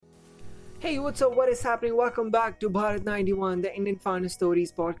Hey, what's up? What is happening? Welcome back to Bharat 91, the Indian Founder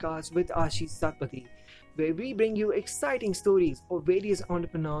Stories podcast with Ashish Satpathy, where we bring you exciting stories of various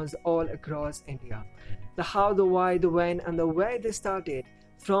entrepreneurs all across India. The how, the why, the when, and the where they started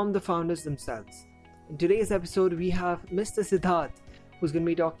from the founders themselves. In today's episode, we have Mr. Siddharth, who's going to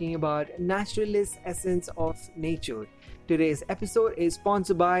be talking about naturalist essence of nature. Today's episode is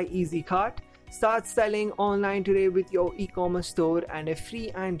sponsored by EasyCart. Start selling online today with your e-commerce store and a free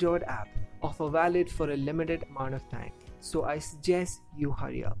Android app. Offer valid for a limited amount of time. So I suggest you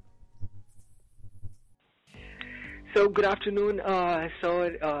hurry up. So good afternoon,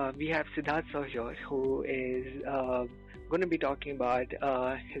 sir. We have Siddharth sir here, who is going to be talking about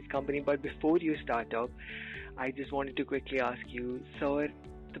his company. But before you start up, I just wanted to quickly ask you, sir.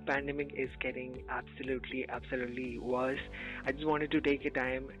 The pandemic is getting absolutely worse. I just wanted to take a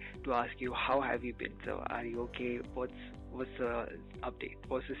time to ask you, how have you been? So, are you okay? What's the update?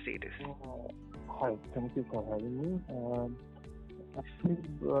 What's the status? Hi, thank you for having me. Actually,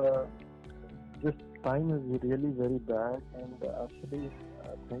 this time is really very bad, and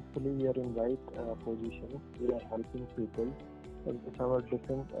thankfully, we are in right position. We are helping people with our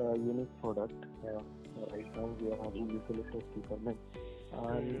different unique product. Right now, we are having eucalyptus peppermint,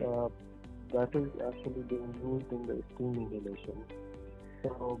 and that is actually being used in the steam inhalation.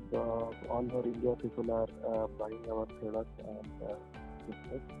 So all over India, people are buying our product and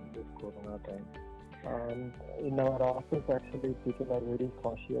this corona time. And in our office, actually, people are very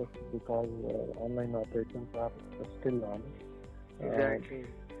cautious because online operations are still on. Exactly.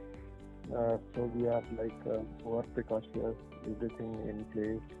 So we are over precautious, everything in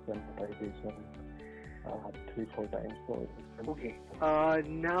place, sanitization 3-4 times. So okay.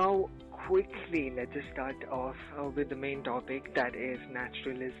 Now, quickly, let's just start off with the main topic, that is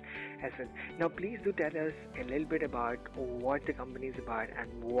naturalist essence. Now, please do tell us a little bit about what the company is about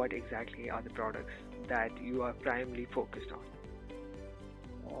and what exactly are the products that you are primarily focused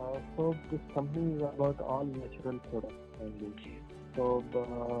on. So this company is about all natural products only. Okay.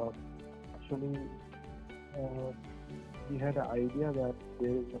 So actually, we had an idea that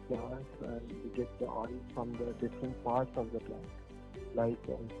there is a plant and we get the oil from the different parts of the plant. Like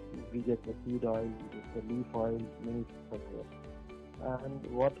we get the seed oil, we get the leaf oil, many things there. And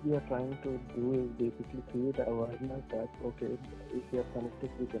what we are trying to do is basically create awareness that okay, if you are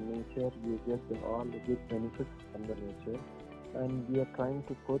connected with the nature, you get all the good benefits from the nature. And we are trying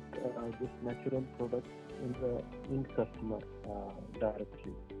to put this natural product in the end customer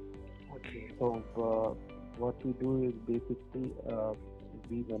directly. Okay. So what we do is basically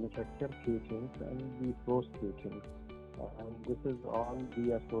we manufacture few things and we source few things. And this is all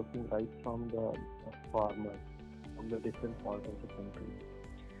we are sourcing right from the farmers from the different parts of the country.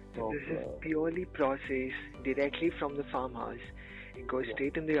 So this is purely processed directly from the farmhouse. It goes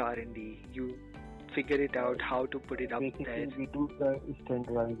straight in the R&D. You figure it out how to put it up basically, there. we do the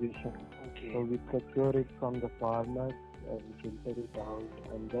standardization. Okay. So we procure it from the farmers, we filter it out,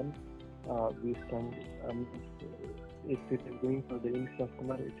 and then we stand. If it is going for the end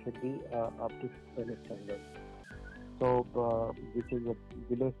customer, it should be up to certain standard. So, which is a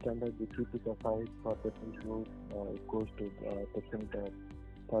below standard, we keep it aside for different use. It goes to different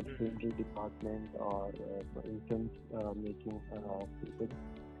surgery department or incense making people,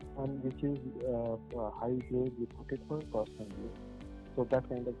 and which is high grade, we put it for personal use. So that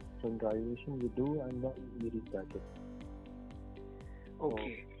kind of standardization we do, and then we repack it.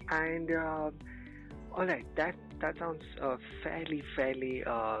 Okay. And all right, that sounds fairly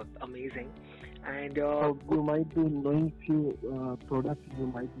amazing. And so you might be knowing few products, you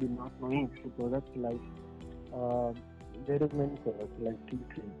might be not knowing few products like there is many products like tea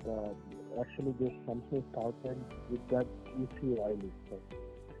tree. Actually, this company started with that tea tree oil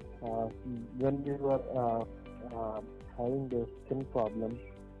itself. When we were having the skin problem,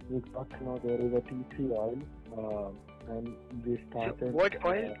 we got to know there is a tea tree oil. And we started. So what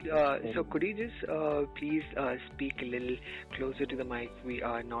oil? So could you just please speak a little closer to the mic? We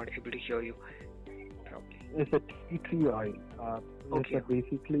are not able to hear you properly. It's a tea tree oil. Okay. It's a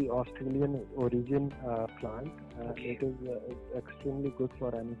basically Australian origin plant. Okay. It is extremely good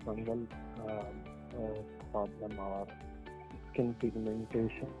for any fungal problem or skin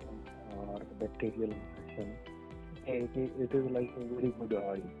pigmentation or bacterial infection. It is like a very good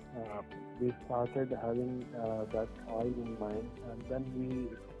oil. We started having that oil in mind, and then we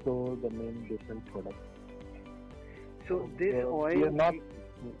explore the main different products. So this oil.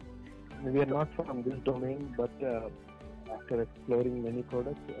 We are not from this domain, but after exploring many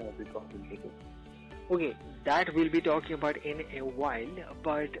products, we got into this. Okay, that we'll be talking about in a while.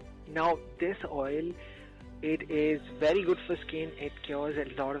 But now this oil It is very good for skin. It cures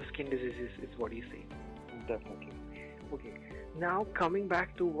a lot of skin diseases, is what you say. Definitely. Okay. Now coming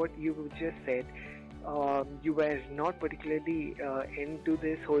back to what you just said, you were not particularly into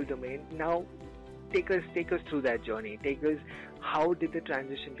this whole domain. Now take us through that journey. Take us. How did the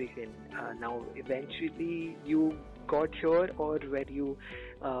transition begin? Now, eventually, you got here, or were you,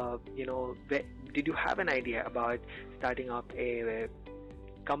 did you have an idea about starting up a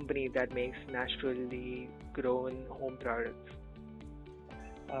company that makes naturally grown home products?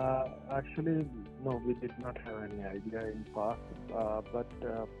 Actually, no, we did not have any idea in past, but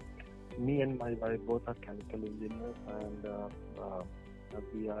me and my wife both are chemical engineers, and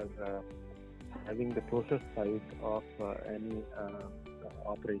we are having the process side of any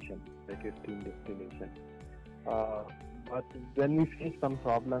operation, like a steam distillation. Uh, but when we face some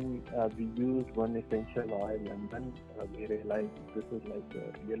problem, we use one essential oil, and then we realize this is like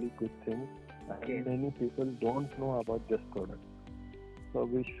a really good thing, Okay. and many people don't know about this product. So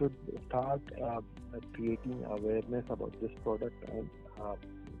we should start creating awareness about this product, and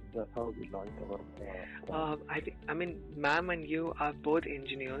that's how we launched our product. I mean, ma'am and you are both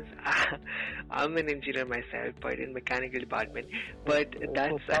engineers. I'm an engineer myself, but in mechanical department. But So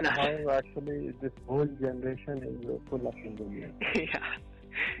that's somehow actually this whole generation is full of engineers. yeah,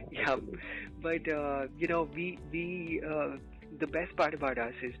 yeah. Actually. But we the best part about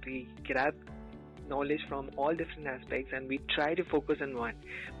us is we grab knowledge from all different aspects and we try to focus on one,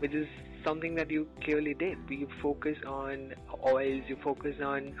 which is something that you clearly did. You focus on oils, you focus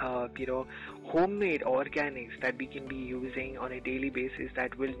on homemade organics that we can be using on a daily basis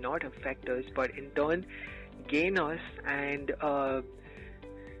that will not affect us, but in turn gain us and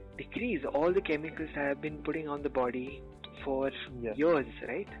decrease all the chemicals that have been putting on the body for Yes. years,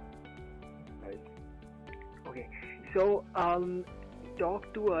 right? Right. Okay, so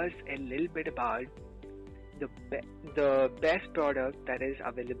talk to us a little bit about the best product that is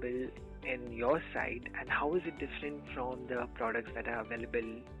available in your site, and how is it different from the products that are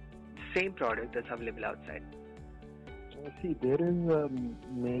available, same product that's available outside? See, there is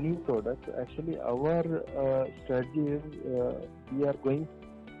many products. Actually, our strategy is we are going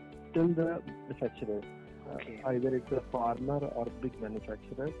till the manufacturer. Okay. Either it's a farmer or big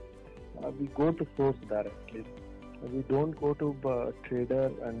manufacturer. We go to source directly. We don't go to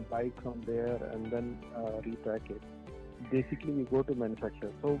trader and buy from there and then repack it. Basically, we go to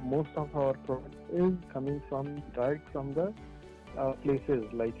manufacturer. So most of our product is coming from direct from the places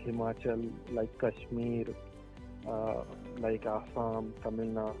like Himachal, like Kashmir, like Assam, Tamil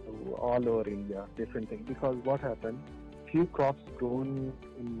Nadu, all over India, different things. Because what happened, few crops grown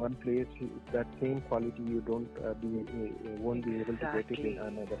in one place, that same quality you won't be able to get it in Exactly.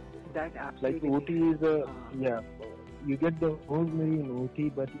 another. That Like absolutely Ooty makes is sense. you get the rosemary in Ooty,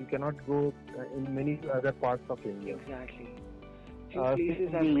 but you cannot go in many other parts of India. Exactly. Few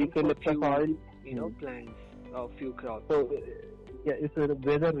places are Similarly, meant for eucalyptus few, oil. plants or few crops. So it's a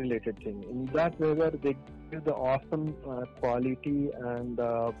weather-related thing. In that weather, they give the awesome quality and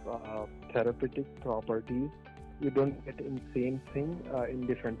therapeutic properties. You don't get in same thing in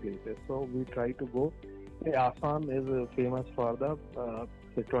different places. So we try to go. Assam is famous for the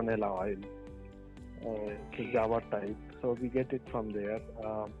citronella oil, it's Java type. So we get it from there,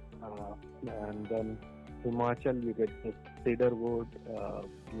 and then Himachal you get the cedar wood,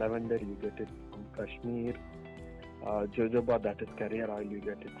 lavender you get it from Kashmir. Jojoba, that is carrier oil, you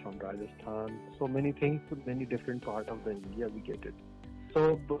get it from Rajasthan. So many things, many different part of the India we get it.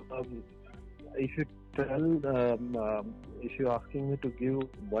 So if you if you're asking me to give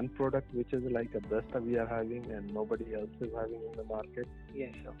one product which is like the best we are having and nobody else is having in the market,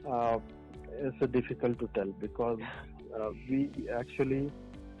 Yes, sir. it's difficult to tell because we actually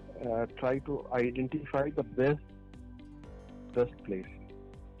try to identify the best place.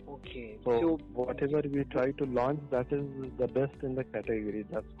 Okay. So whatever we try to launch, that is the best in the category.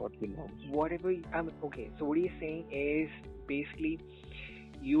 That's what we launch. whatever okay, so what you're saying is basically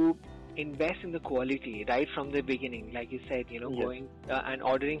you invest in the quality right from the beginning, like you said, Yes. going and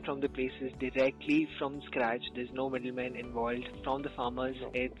ordering from the places directly from scratch. There's no middleman involved. From the farmers,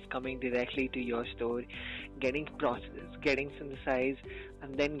 No. it's coming directly to your store, getting processed, getting synthesized,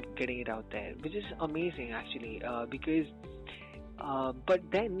 and then getting it out there, which is amazing actually, because but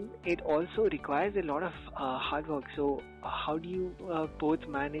then it also requires a lot of hard work. So how do you both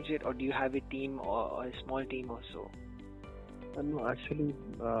manage it, or do you have a team or a small team also? No, actually,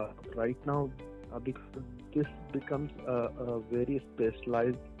 right now, because this becomes a very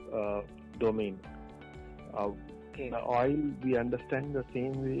specialized domain. Okay. The oil we understand the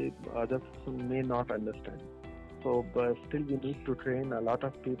same way other person may not understand. So, but still we need to train a lot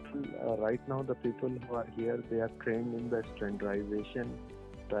of people. Right now, the people who are here, they are trained in the standardization,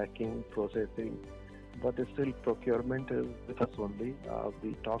 tracking, processing. But still, procurement is with us only.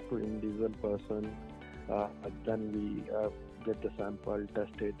 We talk to individual person, then we get the sample,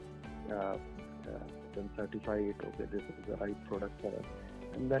 test it, uh, then certify it. Okay, this is the right product for us,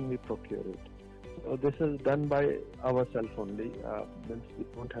 and then we procure it. So this is done by ourselves only. Means we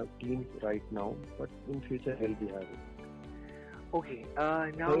don't have teams right now, but in future we'll be having. Okay.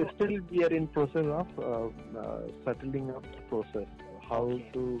 Now. So still we are in process of settling up the process, how Okay.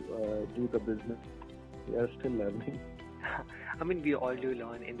 to do the business. We are still learning. I mean, we all do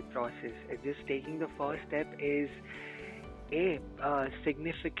learn in the process. Just taking the first step is a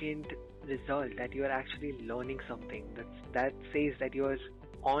significant result that you are actually learning something. That says that you are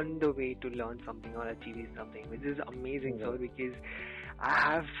on the way to learn something or achieving something, which is amazing, sir. Right. Because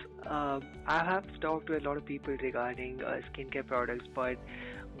I have talked to a lot of people regarding skincare products, but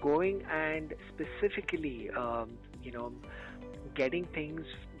going and specifically, getting things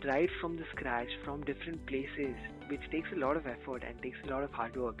right from the scratch from different places, which takes a lot of effort and takes a lot of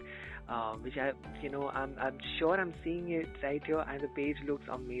hard work. Which I'm sure I'm seeing it right here, and the page looks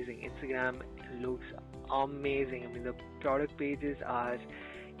amazing. Instagram looks amazing. I mean, the product pages are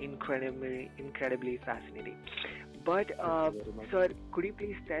incredibly fascinating. But Thank you very much. sir, could you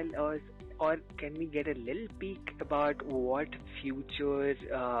please tell us, or can we get a little peek about what future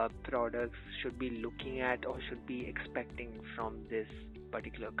products should be looking at or should be expecting from this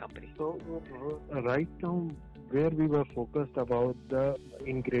particular company? So right now, where we were focused about the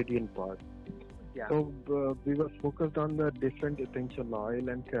ingredient part. Yeah. So we were focused on the different essential oil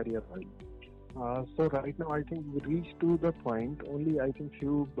and carrier oil. So right now, I think we reached to the point. Only I think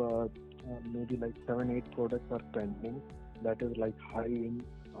few, maybe like 7-8 products are pending. That is like high in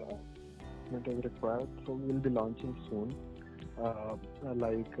that is required. So we will be launching soon,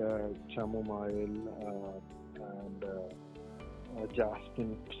 like chamomile and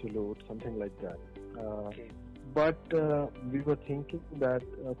jasmine absolute, something like that. Okay. But we were thinking that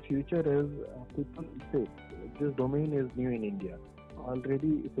future is people say this domain is new in India.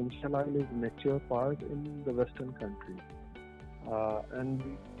 Already essential oil is mature part in the Western countries, and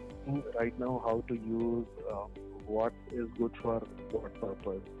we think right now how to use what is good for what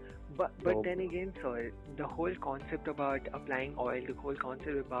purpose. But So then again, sir, the whole concept about applying oil, the whole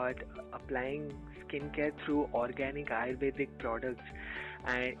concept about applying skincare through organic Ayurvedic products,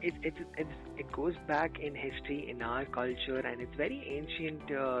 and it goes back in history, in our culture, and it's very ancient.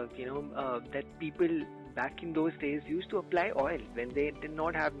 That people back in those days used to apply oil when they did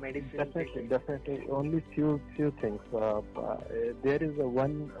not have medicine. definitely. Only few things. There is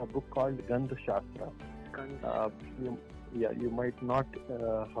one book called Gandha Shastra. Uh, you, you might not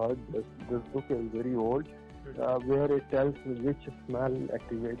heard this. This book is very old, where it tells which smell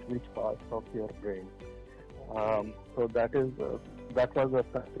activates which parts of your brain. So that was a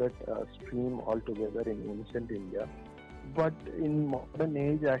separate stream altogether in ancient India. But in modern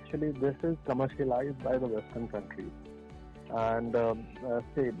age, actually, this is commercialized by the Western countries. And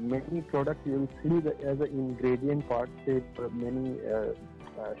say many products you will see as an ingredient part. Say many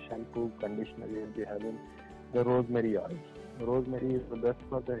shampoo, conditioner you will be having the rosemary oil. Rosemary is the best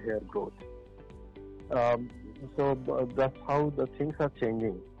for the hair growth. So that's how the things are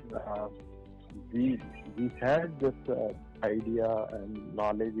changing. We had this idea and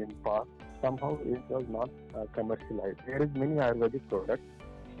knowledge in past. Somehow it was not commercialized. There is many Ayurvedic products,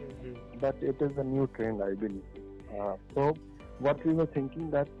 but it is a new trend, I believe. So what we were thinking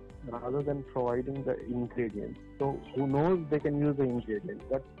that rather than providing the ingredients, so who knows they can use the ingredients,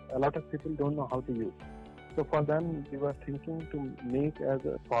 but a lot of people don't know how to use. So for them, we were thinking to make as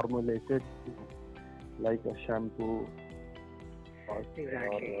a formulated, like a shampoo or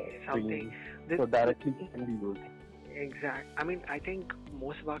Exactly. cream, This, so directly can be used. exact. I mean, I think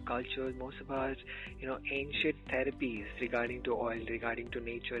most of our cultures, most of our, ancient therapies regarding to oil, regarding to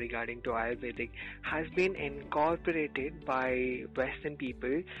nature, regarding to Ayurvedic, has been incorporated by Western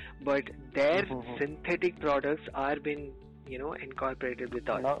people, but their synthetic products are been, incorporated with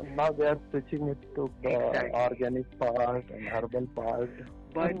us. Now they are switching it to Exactly. organic part and herbal part,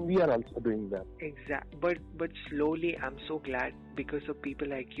 But and we are also doing that. but slowly, I'm so glad because of people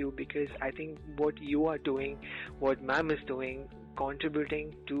like you, because I think what you are doing, what ma'am is doing,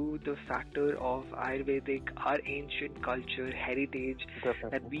 contributing to the factor of Ayurvedic, our ancient culture, heritage that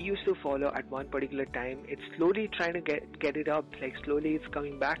Definitely. we used to follow at one particular time. It's slowly trying to get it up, like slowly it's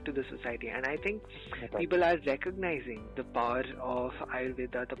coming back to the society, and I think people are recognizing the power of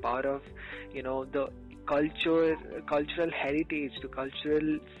Ayurveda, the power of the cultural heritage, to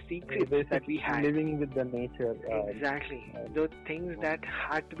cultural secrets that we had. Living with the nature. Exactly. The things that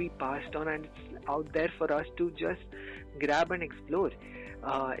had to be passed on, and it's out there for us to just grab and explore.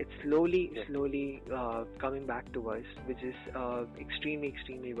 It's slowly coming back to us, which is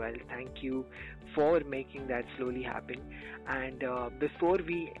extremely well. Thank you for making that slowly happen. And before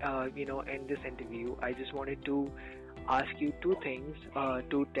we, end this interview, I just wanted to ask you two things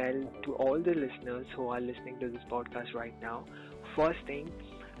to tell to all the listeners who are listening to this podcast right now. First thing,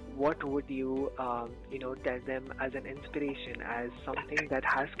 what would you, tell them as an inspiration, as something that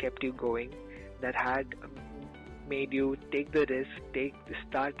has kept you going, that had made you take the risk,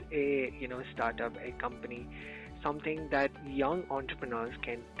 start a, startup, a company, something that young entrepreneurs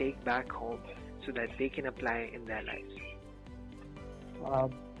can take back home so that they can apply in their lives?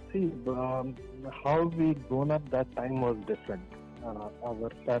 How we grown up that time was different. Our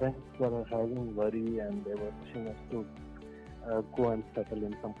parents were having worry and they were pushing us to go and settle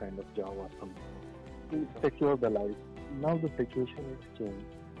in some kind of job or something to secure the life. Now the situation has changed.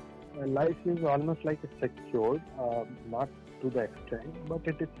 Life is almost like it's secured, not to the extent, but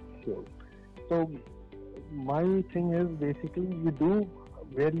it is secured. So my thing is basically you do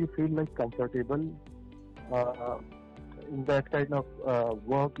where you feel like comfortable. In that kind of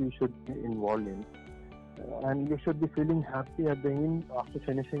work you should be involved in, and you should be feeling happy at the end after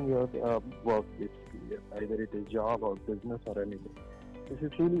finishing your work, basically, either it is job or business or anything. If you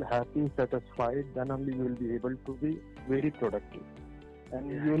feel happy, satisfied, then only you will be able to be very productive,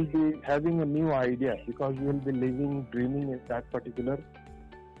 and you will be having a new idea because you will be living, dreaming in that particular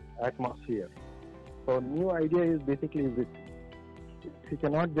atmosphere. So new idea is basically this. If you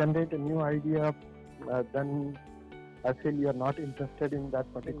cannot generate a new idea, then I feel you are not interested in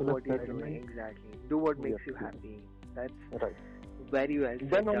that particular what you're doing. Exactly. Do what makes you happy. That's right. Very well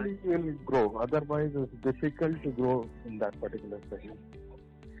said. Then only you will grow. Otherwise, it's difficult to grow in that particular segment.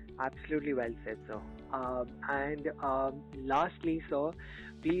 Absolutely well said, sir. And lastly, sir,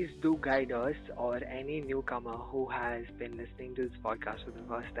 please do guide us or any newcomer who has been listening to this podcast for the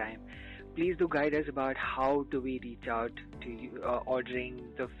first time. Please do guide us about how do we reach out to you,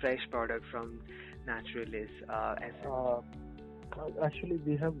 ordering the fresh product from Naturalist Essence. Actually,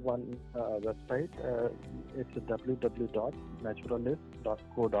 we have one website. It's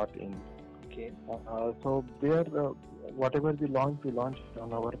www.naturalist.co.in. Okay. So there, whatever we launch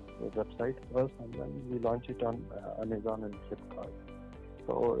on our website first, and then we launch it on Amazon and Flipkart.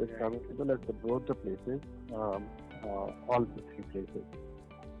 So it's available at both the places, all the three places.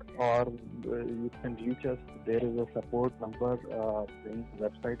 Or you can reach us. There is a support number in the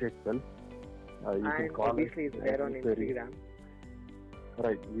website itself. You and can call obviously it's there on Instagram.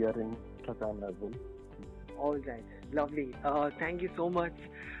 Right, we are in Instagram as well. All right, lovely. Thank you so much,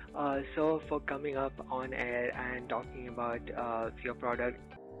 sir, for coming up on air and talking about your product.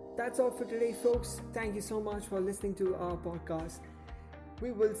 That's all for today, folks. Thank you so much for listening to our podcast.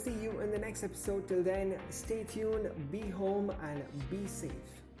 We will see you in the next episode. Till then, stay tuned, be home, and be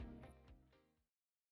safe.